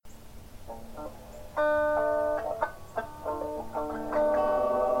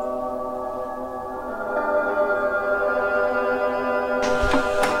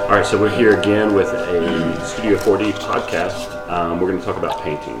All right, so we're here again with a Studio 4D podcast. We're going to talk about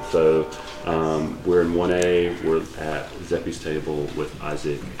painting. So we're in 1A. We're at Zeppi's table with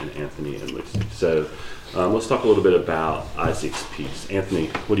Isaac and Anthony and Lucy. So let's talk a little bit about Isaac's piece. Anthony,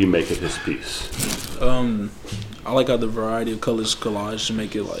 what do you make of his piece? I like how the variety of colors collage to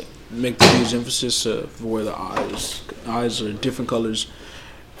make the huge emphasis for where the eyes are different colors,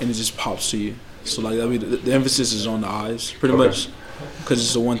 and it just pops to you. So like the emphasis is on the eyes, pretty much, because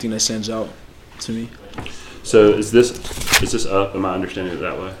it's the one thing that stands out to me. So is this up? Am I understanding it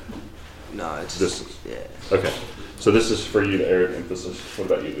that way? No, it's this. Yeah. Okay. So this is for you, the area of emphasis. What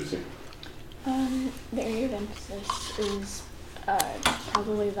about you, Lucy? The area of emphasis is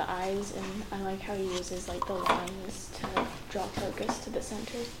probably the eyes, and I like how he uses like the lines to draw focus to the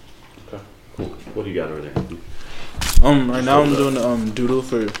center. Okay. Cool. What do you got over there? Right now I'm doing a doodle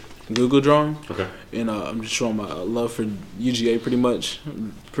for Google drawing. Okay. And I'm just showing my love for UGA pretty much.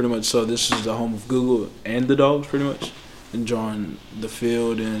 So this is the home of Google and the dogs pretty much. And drawing the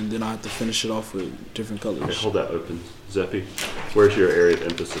field, and then I have to finish it off with different colors. Okay, hold that open. Zeppi, where's your area of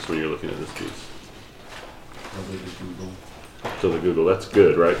emphasis when you're looking at this piece? Probably the Google. So the Google, that's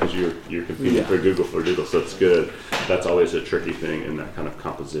good, right? Because you're competing for Google, so it's good. That's always a tricky thing in that kind of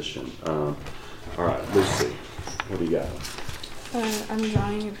composition. All right, Lucy, what do you got? I'm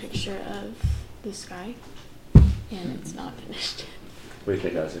drawing a picture of the sky, and it's not finished. What do you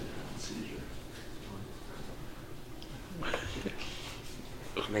think, Isaac?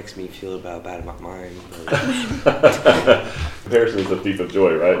 Makes me feel bad about mine. Comparison is the thief of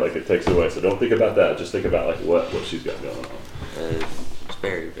joy, right? Like it takes away. So don't think about that. Just think about like what she's got going on. It's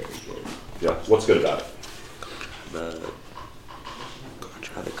very, very good. Yeah. What's good about it?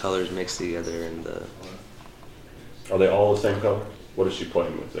 How the colors mix together and Are they all the same color? What is she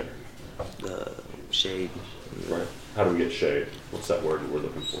playing with there? the shade. Right. How do we get shade? What's that word that we're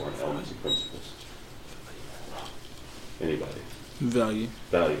looking for in elements and principles? Anybody? Value,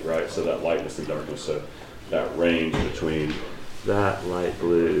 right? So that lightness and darkness, so that range between that light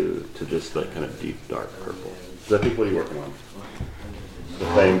blue to just that kind of deep dark purple. Zeppy, what are you working on? The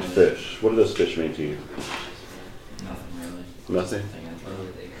famed fish. What do those fish mean to you? Nothing really. Nothing?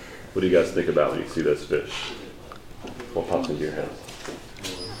 What do you guys think about when you see those fish? What pops into your head?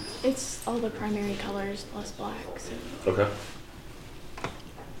 It's all the primary colors plus black. So. Okay.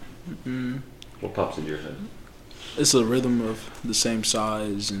 What pops into your head? it's a rhythm of the same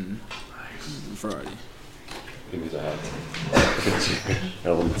size and variety. Give me that.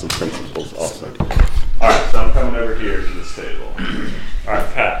 Elements and principles, awesome. All right, so I'm coming over here to this table. All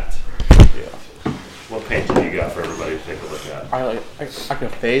right, Pat. Yeah. What painting do you got for everybody to take a look at? I like a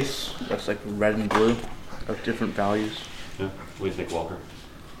face that's like red and blue of different values. Yeah. What do you think, Walker?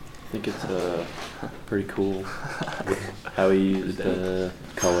 I think it's pretty cool how he used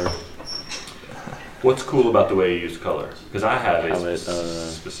color. What's cool about the way you use color? Because I have How a it,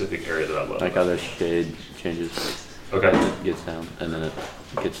 specific area that I love. Like how the shade changes, Okay. it gets down, and then it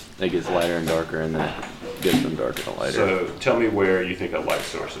gets lighter and darker, and then it gets from darker to lighter. So tell me where you think a light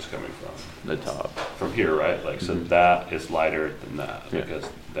source is coming from. The top. From here, right? Like, so that is lighter than that because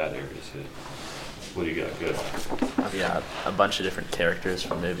that area is hit. What do you got? Good. Yeah, a bunch of different characters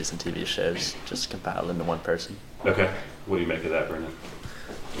from movies and TV shows just compiled into one person. Okay. What do you make of that, Brendan?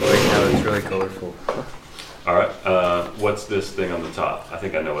 It's really colorful. All right. What's this thing on the top? I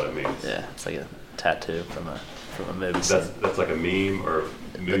think I know what it means. Yeah, it's like a tattoo from a movie scene. That's like a meme or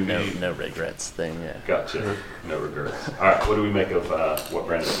movie. No regrets thing. Yeah. Gotcha. No regrets. All right. What do we make of what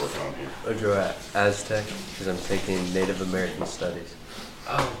Brandon's working on here? I drew Aztec because I'm taking Native American Studies.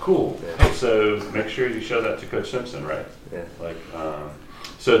 Oh, cool. Yeah. Hey, so make sure you show that to Coach Simpson, right? Yeah. Like,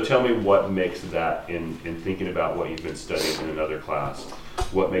 so tell me what makes that in thinking about what you've been studying in another class.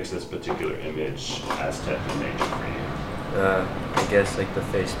 What makes this particular image Aztec in nature for you? I guess like the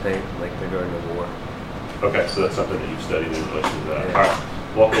face paint, like they're going to war. Okay, so that's something that you've studied in relation to that. Yeah. All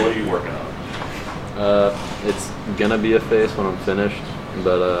right, Walker, what are you working on? It's gonna be a face when I'm finished,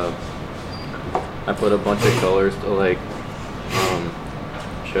 but I put a bunch of colors to like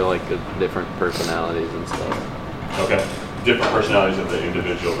show like the different personalities and stuff. Okay, different personalities of the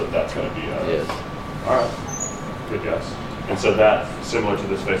individual that's going to be. Yes. All right, good guess. And so that's similar to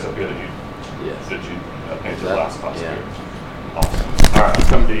this face up here that you painted last class. Yeah. Here. Awesome. All right, I'll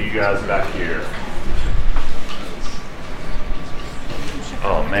come to you guys back here.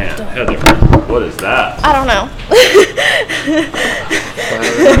 Oh man, Heather, what is that? I don't know.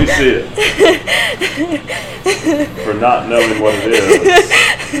 Let me see it. For not knowing what it is,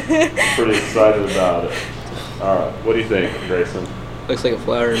 I'm pretty excited about it. All right, what do you think, Grayson? Looks like a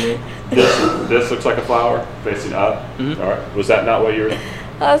flower to me. This looks like a flower facing up. Mm-hmm. All right, was that not what you were?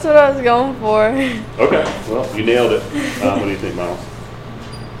 That's what I was going for. Okay, well, you nailed it. What do you think, Miles?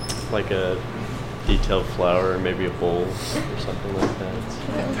 Like a detailed flower, maybe a bowl or something like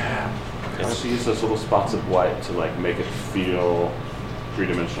that. I she use those little spots of white to like make it feel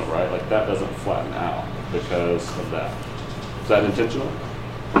three-dimensional, right? Like that doesn't flatten out because of that. Is that intentional?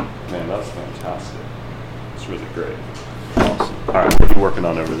 Man, that's fantastic. It's really great. Awesome. All right, what are you working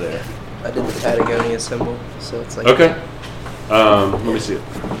on over there? I did the Patagonia symbol, so it's like. Okay. Let me see it.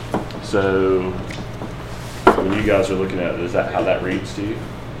 So when you guys are looking at it, is that how that reads to you?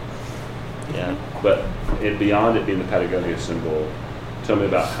 Yeah. But beyond it being the Patagonia symbol, tell me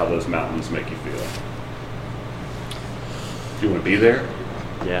about how those mountains make you feel. Do you want to be there?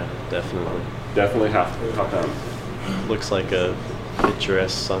 Yeah, definitely. Definitely. How come? Looks like a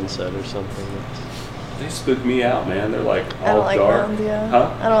picturesque sunset or something. They spook me out, man. They're like I don't all like dark. mountains, yeah.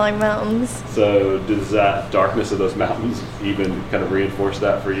 Huh? I don't like mountains. So does that darkness of those mountains even kind of reinforce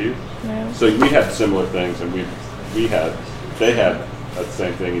that for you? No. So we had similar things, and they had that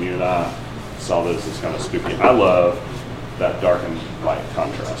same thing, and you and I saw those as kind of spooky. I love that dark and light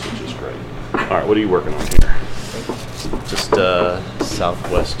contrast, which is great. All right, what are you working on here? Just a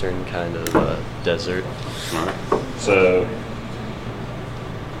southwestern kind of desert. All right. So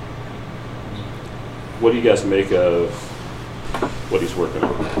what do you guys make of what he's working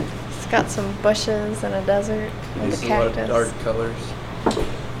on? It's got some bushes and a desert and a It's a lot of cactus. dark colors.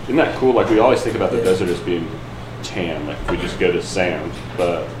 Isn't that cool? Like we always think about the desert as being tan, like if we just go to sand.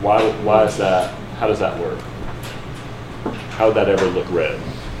 But why is that? How does that work? How would that ever look red?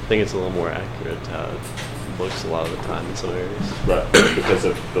 I think it's a little more accurate to how it looks a lot of the time in some areas. Right, because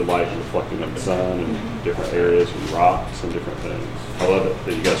of the light reflecting on the sun and different areas and rocks and different things. I love it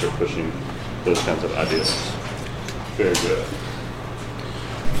that you guys are pushing those kinds of ideas. Very good.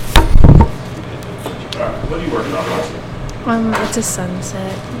 All right, what are you working on, Rosie? It's a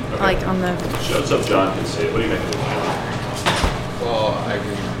sunset, Okay. like on the. Show so John can see it. What do you make of it? Well, I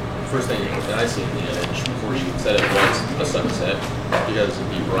agree. First thing that I see in the image before you said it was a sunset because of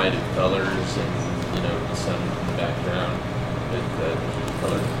the variety of colors and the sun in the background with the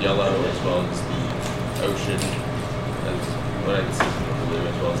color yellow as well as the ocean as what I can see from the blue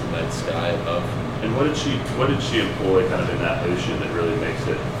as well as the night sky above. And what did she employ kind of in that ocean that really makes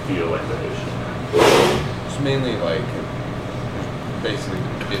it feel like the ocean? It's mainly like basically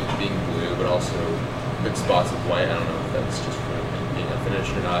it being blue, but also big spots of white. I don't know if that's just for being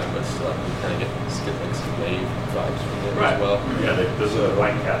unfinished or not, but still, you kind of get like some wave vibes from it as well. Yeah, those are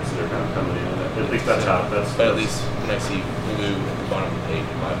white cats that are kind of coming in. At least that's how. But at least when I see blue at the bottom of the page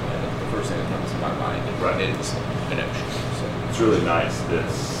in my mind, the first thing that comes to my mind is Right. it is an ocean. So It's really nice,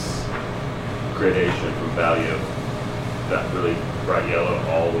 this gradation from value of that really bright yellow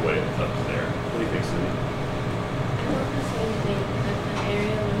all the way up to there. What do you think, Cindy?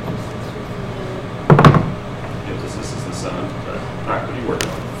 Emphasis is the sun. Right. All right, what are you working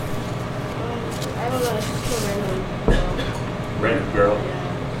on? I don't know, it's just a random Random girl?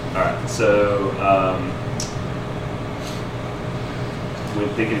 Yeah. All right, so when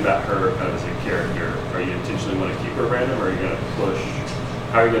thinking about her kind of as a character, are you intentionally want to keep her random, or are you going to push?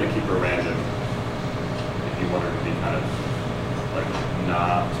 How are you going to keep her random if you want her to be kind of like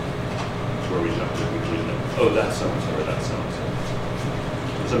not where we jump to the conclusion that, oh, that's so and so or that's so and so?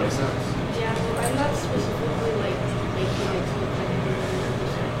 Does that make sense? Yeah, well, I'm not specifically like making it to look like a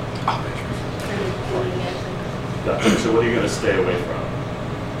kind of doing it. Gotcha. So what are you going to stay away from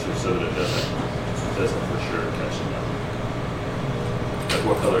so that it doesn't for sure catch them up? Like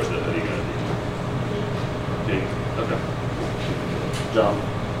what colors are you going to do? Pink. Okay. John,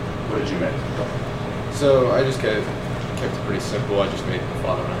 what did you make? So I just kept it pretty simple. I just made the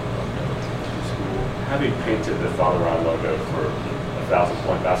Father Ryan logo. Having painted the Father Ryan logo for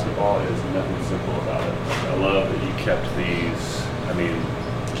 1,000-point basketball is nothing simple about it. I love that you kept these. I mean,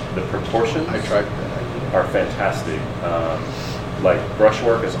 the proportions I tried that. are fantastic. Like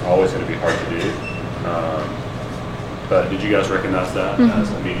brushwork is always going to be hard to do. But did you guys recognize that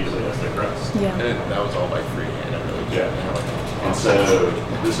as immediately as the crest? Yeah. And that was all by freehand. I really did. Yeah. And so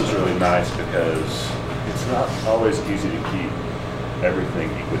this is really nice because it's not always easy to keep everything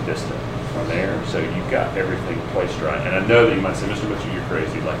equidistant from there. So you've got everything placed right. And I know that you might say, Mr. Mitchell, you're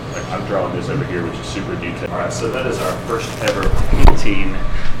crazy. Like I'm drawing this over here, which is super detailed. All right, so that is our first ever painting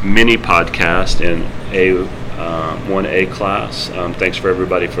mini podcast in a 1A class. Thanks for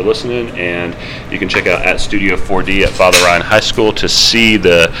everybody for listening, and you can check out at Studio 4D at Father Ryan High School to see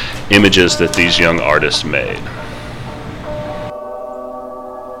the images that these young artists made.